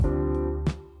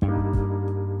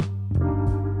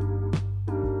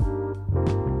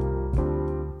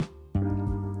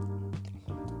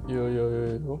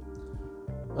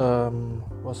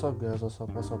What's up, guys? What's up?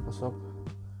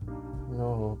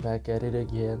 Back at it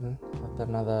again with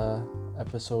another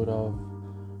episode of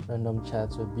Random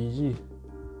Chats with BG.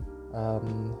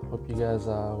 Hope you guys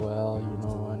are well,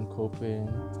 and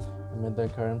coping amid the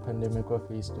current pandemic we're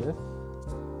faced with.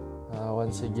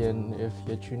 Once again, if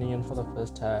you're tuning in for the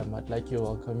first time, I'd like to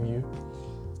welcome you.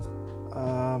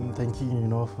 Thank you,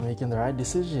 for making the right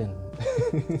decision.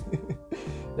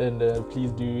 And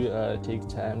please do take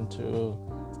time to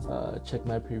check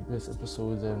my previous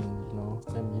episodes and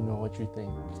let me know what you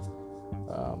think.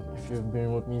 If you've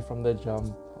been with me from the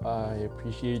jump, I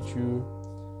appreciate you,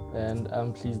 and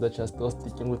I'm pleased that you're still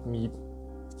sticking with me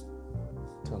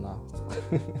till now.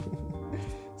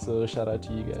 So shout out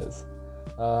to you guys.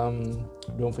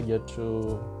 Don't forget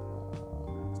to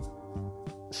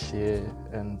share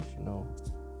and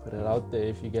put it out there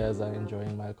if you guys are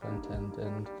enjoying my content,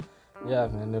 and yeah,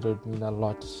 man, it would mean a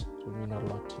lot. It would mean a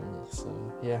lot to me. So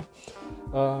yeah,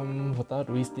 without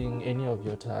wasting any of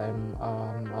your time,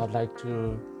 I'd like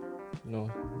to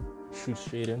shoot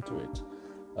straight into it.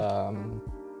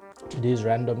 Today's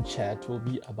random chat will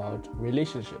be about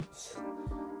relationships.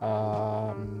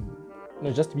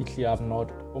 Just to be clear, I'm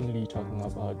not only talking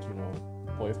about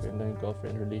boyfriend and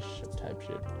girlfriend relationship type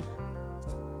shit,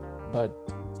 but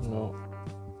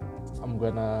I'm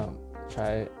gonna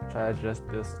try address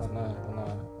this on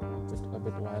a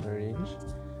bit wider range,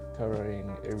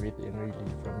 covering everything really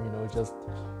from just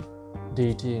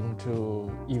dating to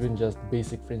even just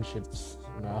basic friendships.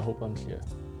 I hope I'm clear.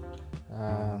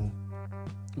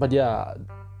 But yeah,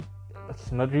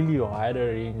 it's not really a wider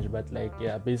range, but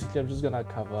basically I'm just gonna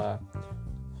cover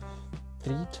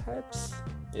three types,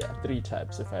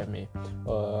 if I may.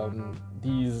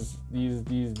 These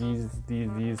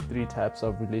three types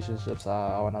of relationships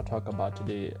I want to talk about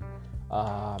today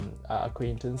are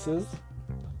acquaintances,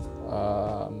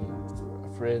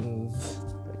 friends,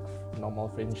 like normal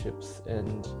friendships,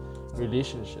 and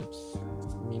relationships,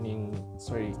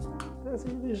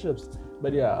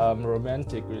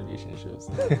 romantic relationships.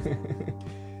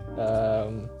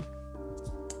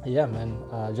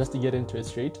 Just to get into it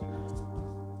straight,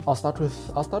 I'll start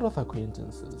with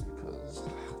acquaintances, because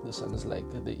this one is like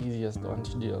the easiest one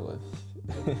to deal with.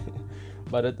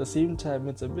 But at the same time,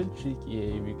 it's a bit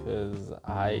tricky, because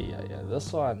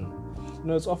this one,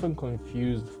 it's often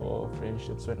confused for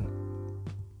friendships when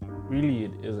really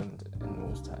it isn't in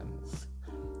most times.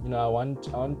 I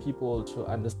want people to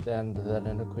understand that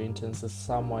an acquaintance is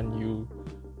someone you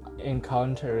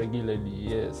encounter regularly,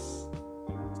 yes,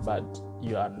 but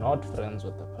you are not friends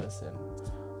with the person,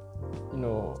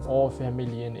 or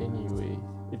family in any way.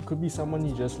 It could be someone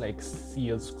you just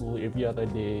see at school every other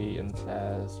day in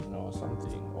class,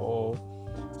 something, or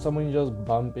someone you just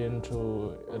bump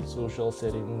into at social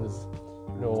settings,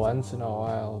 once in a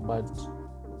while, but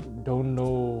don't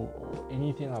know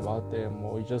anything about them,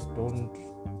 or you just don't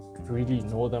really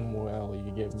know them well.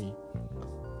 You get me?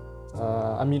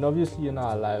 Obviously in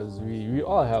our lives, we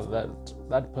all have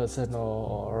that person,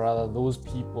 or rather those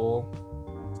people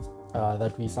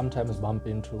that we sometimes bump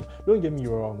into. Don't get me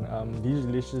wrong, these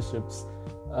relationships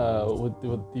with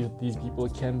these people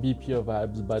can be pure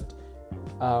vibes, but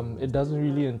it doesn't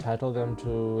really entitle them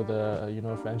to the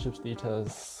friendship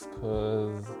status,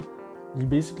 because you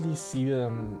basically see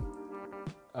them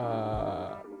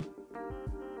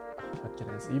what can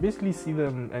I say? You basically see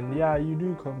them, and you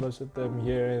do converse with them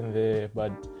here and there,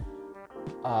 but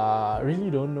really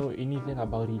don't know anything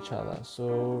about each other.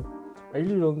 So I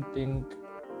really don't think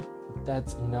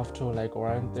that's enough to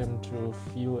warrant them to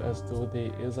feel as though there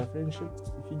is a friendship,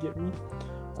 if you get me.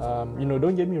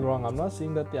 Don't get me wrong, I'm not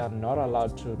saying that they are not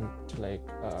allowed to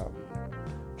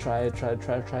try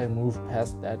and move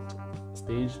past that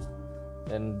stage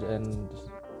and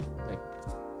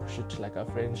push it to a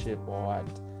friendship or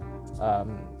what.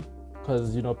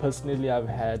 Because personally, I've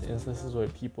had instances where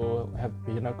people have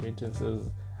been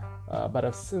acquaintances, but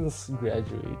have since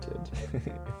graduated,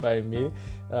 if I may,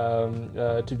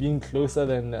 to being closer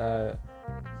than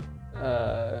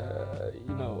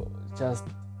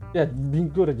being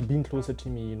good at being closer to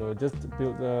me, just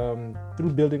build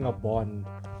through building a bond.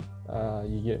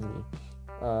 You get me?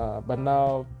 But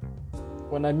now,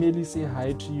 when I merely say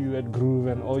hi to you at Groove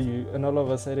and all of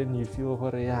a sudden you feel,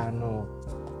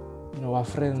 our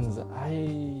friends, it's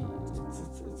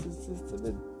a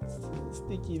bit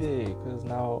sticky there, because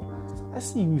now I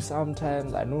see you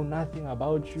sometimes, I know nothing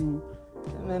about you,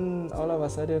 and then all of a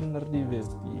sudden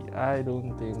I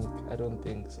don't think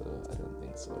so.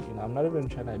 I'm not even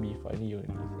trying to be funny or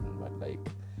anything, but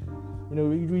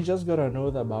we just gotta know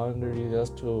the boundaries as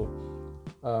to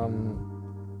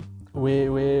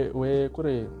where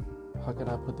how can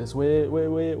I put this? Where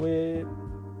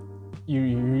you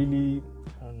really,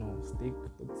 I don't know, stick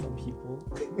with some people.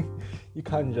 You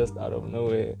can't just out of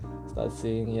nowhere start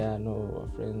saying, yeah, no, we're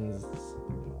friends,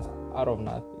 out of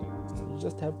nothing. You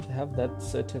just have to have that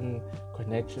certain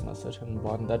connection, a certain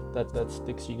bond that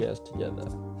sticks you guys together,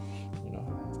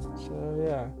 So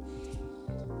yeah.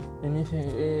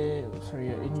 Anyway,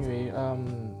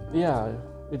 yeah,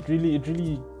 it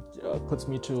really puts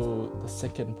me to the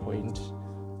second point,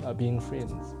 being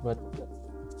friends. But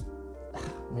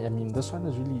I mean, this one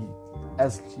is really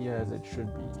as clear as it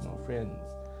should be. Friends.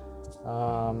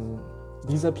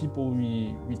 These are people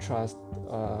we trust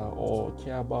or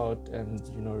care about and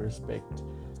respect.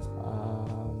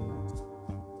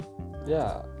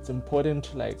 Yeah, it's important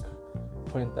to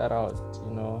point that out,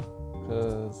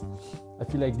 because I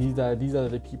feel like these are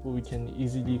the people we can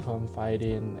easily confide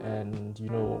in and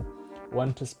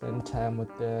want to spend time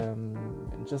with them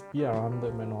and just be around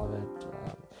them and all that.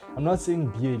 I'm not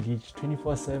saying be a leech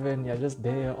 24/7. You're just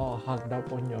there all hugged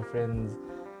up on your friends,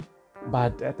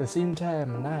 but at the same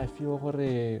time, I feel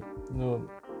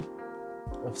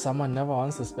if someone never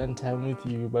wants to spend time with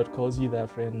you but calls you their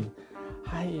friend,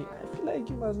 I feel like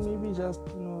you must maybe just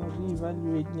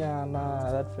reevaluate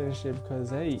that friendship, because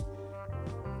hey.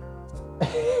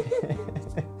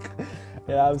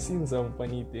 Yeah, I've seen some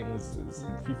funny things.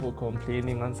 People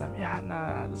complaining on some,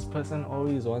 this person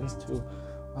always wants to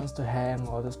hang,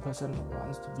 or this person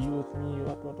wants to be with me,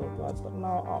 what. But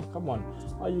now, come on,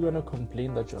 how are you gonna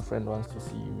complain that your friend wants to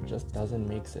see you? It just doesn't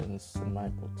make sense in my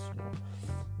books,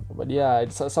 But yeah,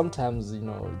 sometimes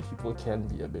people can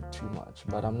be a bit too much.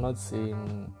 But I'm not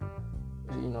saying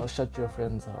shut your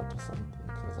friends out or something,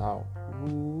 because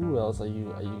who else are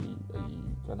you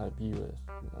gonna be with?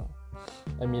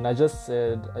 I mean, I just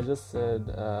said a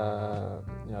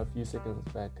few seconds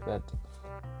back that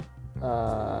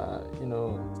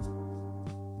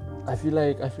I feel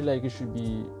like it should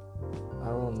be, I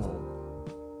don't know,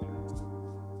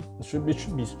 it should be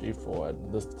straightforward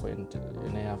at this point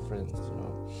in our friends.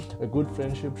 A good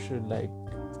friendship should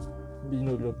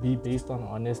be based on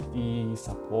honesty,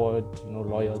 support,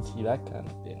 loyalty, that kind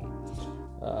of thing.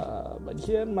 But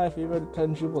here in my favorite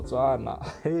country, Botswana,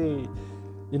 hey,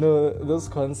 this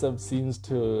concept seems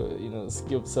to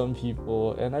skip some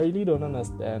people, and I really don't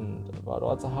understand about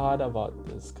what's hard about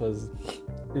this, because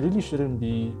it really shouldn't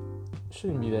be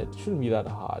that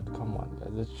hard. Come on,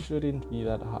 guys, it shouldn't be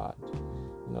that hard.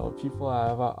 People are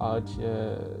ever out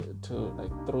here to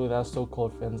throw their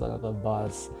so-called friends under the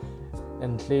bus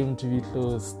and claim to be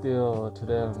close still to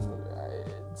them.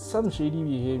 It's some shady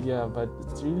behavior, but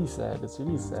it's really sad.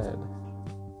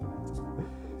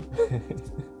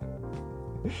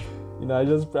 I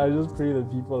just pray that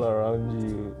people around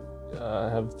you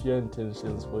have pure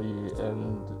intentions for you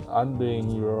and aren't doing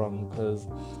you wrong, because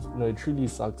it truly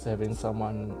sucks having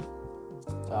someone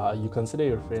you consider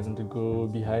your friend to go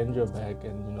behind your back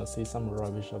and say some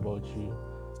rubbish about you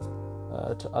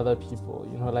to other people.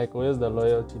 Where's the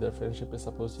loyalty the friendship is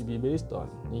supposed to be based on?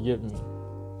 You get me?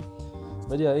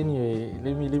 But yeah, anyway,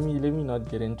 let me not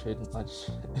get into it much.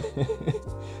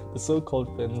 The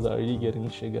so-called friends are really getting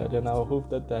triggered, and I hope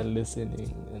that they're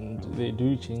listening and they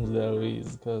do change their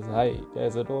ways, because hi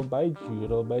guys, it'll bite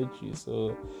you,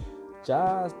 so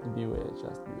just beware.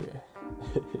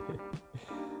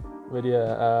 But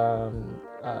yeah,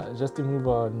 just to move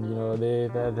on,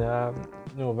 there are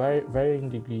varying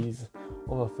degrees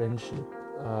of a friendship.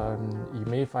 You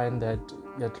may find that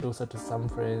you're closer to some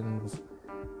friends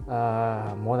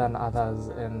more than others,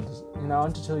 and I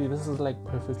want to tell you, this is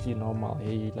perfectly normal.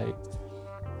 Hey,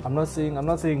 I'm not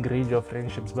saying grade your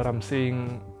friendships, but I'm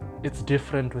saying it's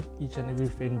different with each and every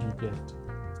friend you get.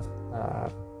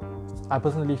 I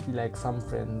personally feel like some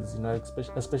friends,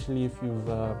 especially if you've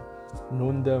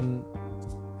known them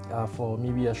for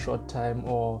maybe a short time,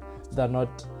 or they're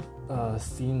not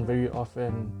seen very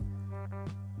often,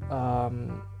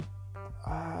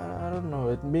 I don't know,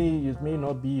 it may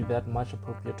not be that much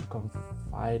appropriate to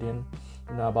confide in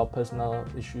about personal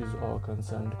issues or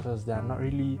concerns, because they're not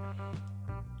really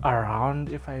around,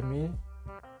 if I may,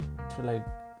 to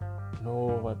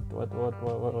know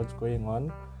what's going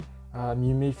on.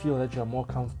 You may feel that you're more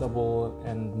comfortable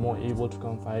and more able to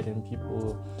confide in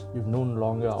people you've known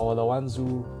longer, or the ones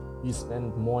who you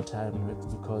spend more time with,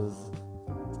 because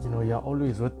you're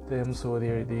always with them, so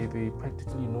they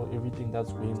practically know everything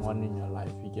that's going on in your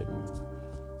life. You get me?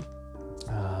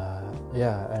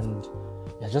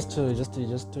 Just to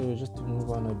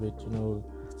move on a bit,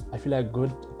 I feel like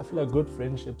good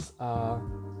friendships are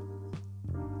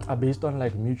based on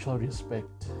mutual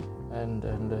respect and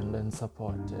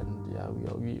support, and yeah,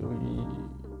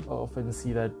 often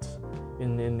see that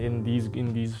in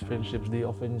these friendships they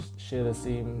often share the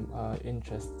same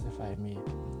interests, if I may.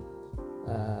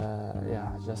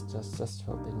 Just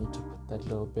felt they need to put that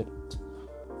little bit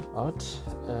out.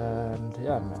 And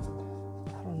yeah, man,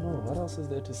 I don't know what else is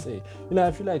there to say.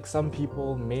 I feel like some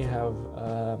people may have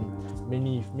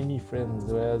many friends,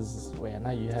 where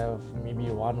now you have maybe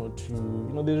one or two.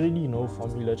 There's really no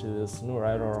formula to this, no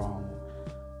right or wrong,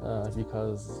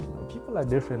 because people are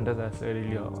different, as I said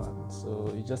earlier on.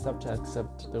 So you just have to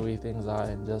accept the way things are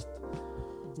and just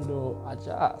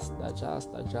adjust.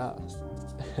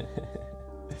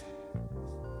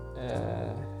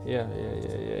 Yeah.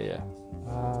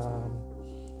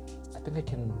 I think I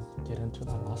can get into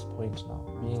the last point now,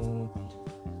 being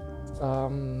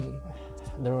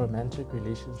the romantic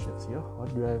relationships.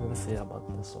 What do I even say about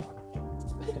this one?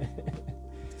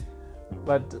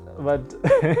 but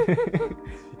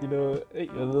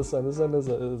this one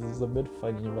is a bit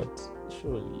funny, but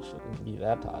surely it shouldn't be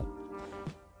that hard.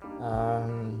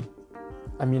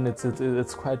 I mean,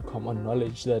 it's quite common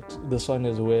knowledge that this one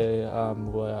is where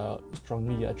we're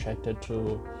strongly attracted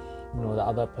to, the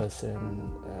other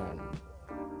person,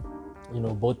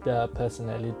 and both their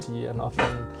personality and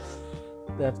often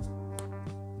their,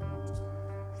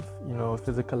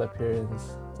 physical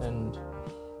appearance. And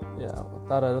yeah,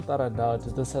 without a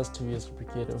doubt, this has to be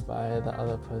reciprocated by the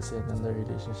other person in the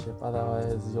relationship.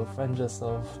 Otherwise, you'll find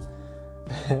yourself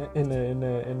in a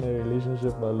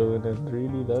relationship alone, and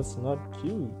really that's not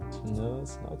cute.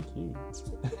 It's not cute.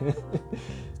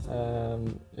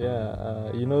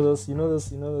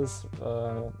 This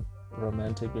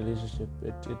romantic relationship,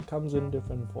 it comes in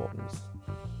different forms.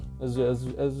 As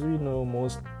we know,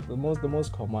 the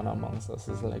most common amongst us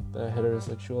is like the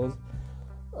heterosexuals.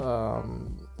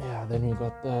 Then we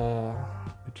got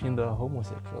between the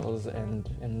homosexuals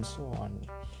and so on.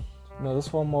 This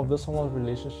form of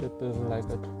relationship is like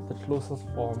the closest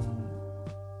form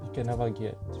you can ever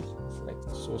get. It's like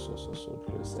so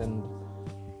close. And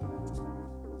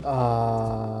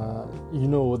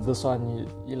with this one,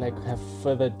 you like have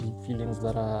further deep feelings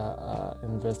that are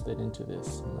invested into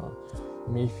this.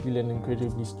 You may feel an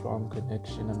incredibly strong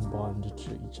connection and bond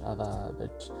to each other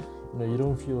that you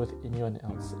don't feel with anyone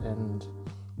else, and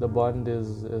the bond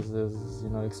is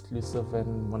exclusive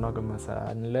and monogamous,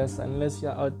 unless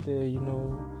you're out there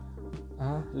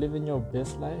living your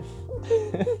best life.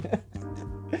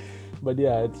 But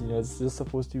yeah, it's just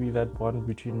supposed to be that bond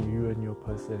between you and your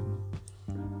person.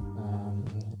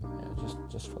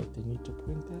 Just felt they need to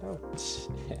point that out.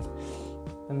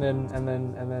 and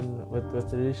then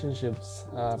with relationships,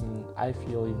 I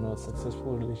feel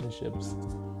successful relationships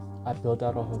are built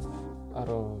out of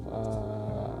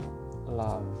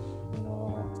love,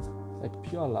 like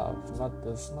pure love, not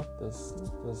this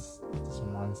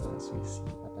nonsense we see,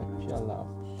 but like pure love,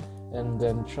 and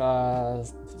then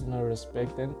trust,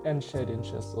 respect and shared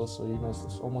interests also.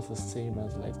 It's almost the same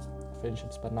as like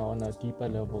friendships, but now on a deeper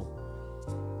level.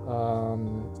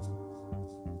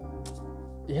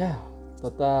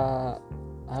 But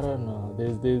I don't know.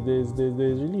 There's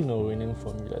really no winning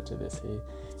formula to this. Hey,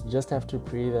 you just have to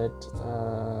pray that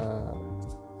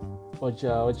what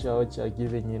you're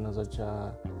giving in is what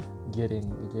you're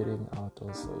getting out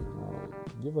also.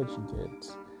 Give what you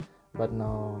get. But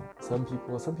now some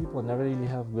people never really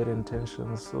have good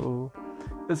intentions, so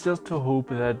it's just to hope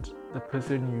that the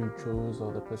person you chose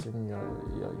or the person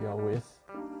you're with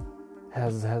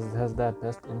has that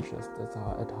best interest at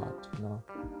heart.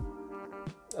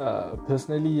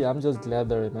 Personally, I'm just glad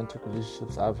the romantic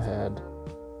relationships I've had,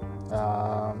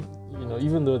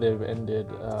 even though they've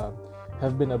ended,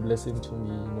 have been a blessing to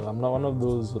me. I'm not one of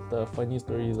those with the funny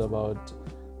stories about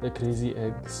the crazy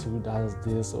ex who does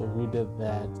this or who did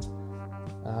that.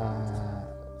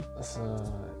 It's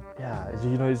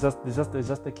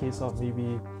just a case of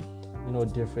maybe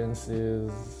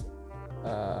differences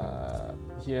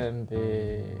here and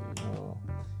there,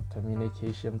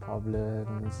 communication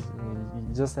problems.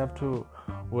 You just have to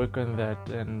work on that,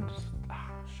 and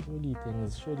surely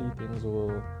things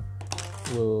will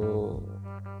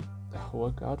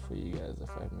work out for you guys,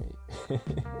 if I may.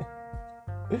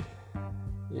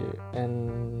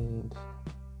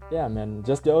 Man,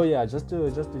 just to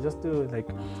like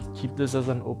keep this as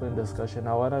an open discussion.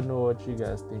 I want to know what you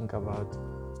guys think about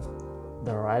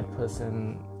the right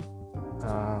person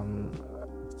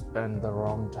and the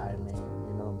wrong timing.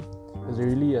 Is it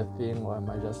really a thing, or am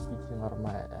I just speaking out of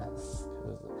my ass?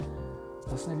 Because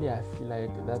personally, I feel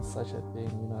like that's such a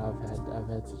thing. I've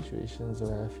had situations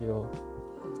where I feel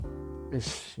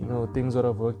things would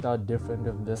have worked out different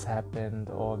if this happened,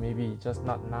 or maybe just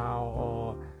not now,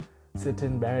 or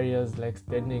certain barriers like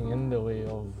standing in the way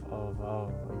of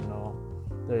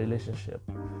the relationship.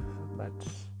 But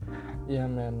yeah,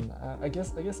 man, I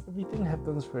guess everything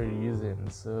happens for a reason,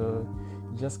 so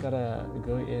you just gotta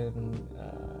go in,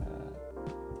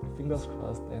 fingers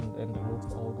crossed, and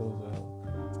hope all goes well.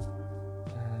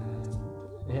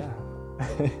 And yeah.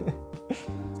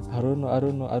 I don't know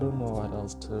what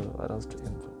else to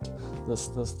input.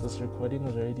 This recording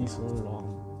is already so long.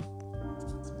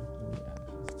 It's making me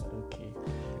anxious, but okay.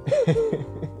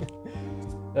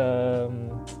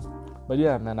 But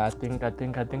yeah, man, I think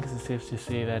it's safe to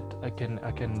say that I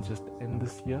can just end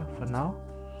this here for now.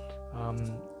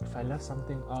 If I left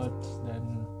something out,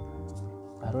 then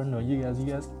I don't know. You guys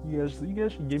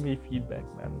should give me feedback,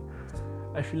 man.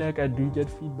 I feel like I do get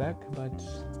feedback, but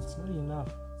it's not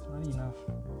enough.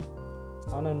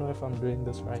 I wanna know if I'm doing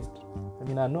this right. I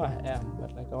mean, I know I am,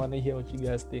 but like I wanna hear what you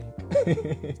guys think.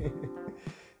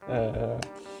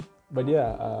 But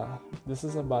yeah, this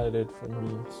is about it for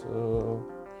me. So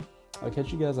I'll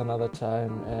catch you guys another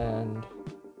time, and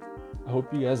I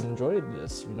hope you guys enjoyed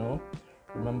this.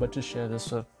 Remember to share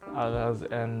this with others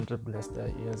and bless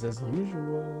their ears as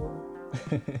usual.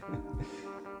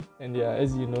 And yeah,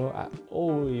 as you know, I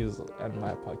always end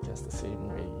my podcast the same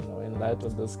way. In light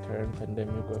of this current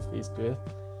pandemic we're faced with,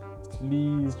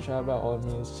 please try by all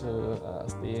means to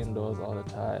stay indoors all the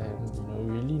time. We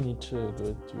really need to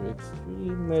go through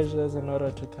extreme measures in order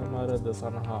to come out of this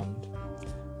unharmed,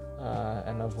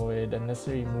 and avoid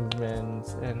unnecessary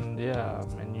movements. And yeah,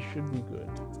 and you should be good.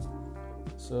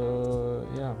 So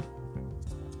yeah,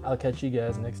 I'll catch you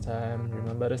guys next time.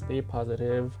 Remember to stay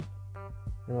positive.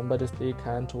 Remember to stay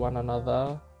kind to one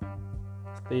another.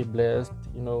 Stay blessed.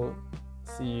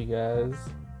 See you guys.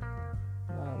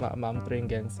 I'm throwing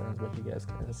gang signs, but you guys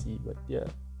can't see. But yeah,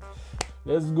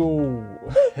 let's go.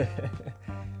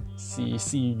 See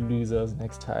you losers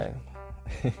next time.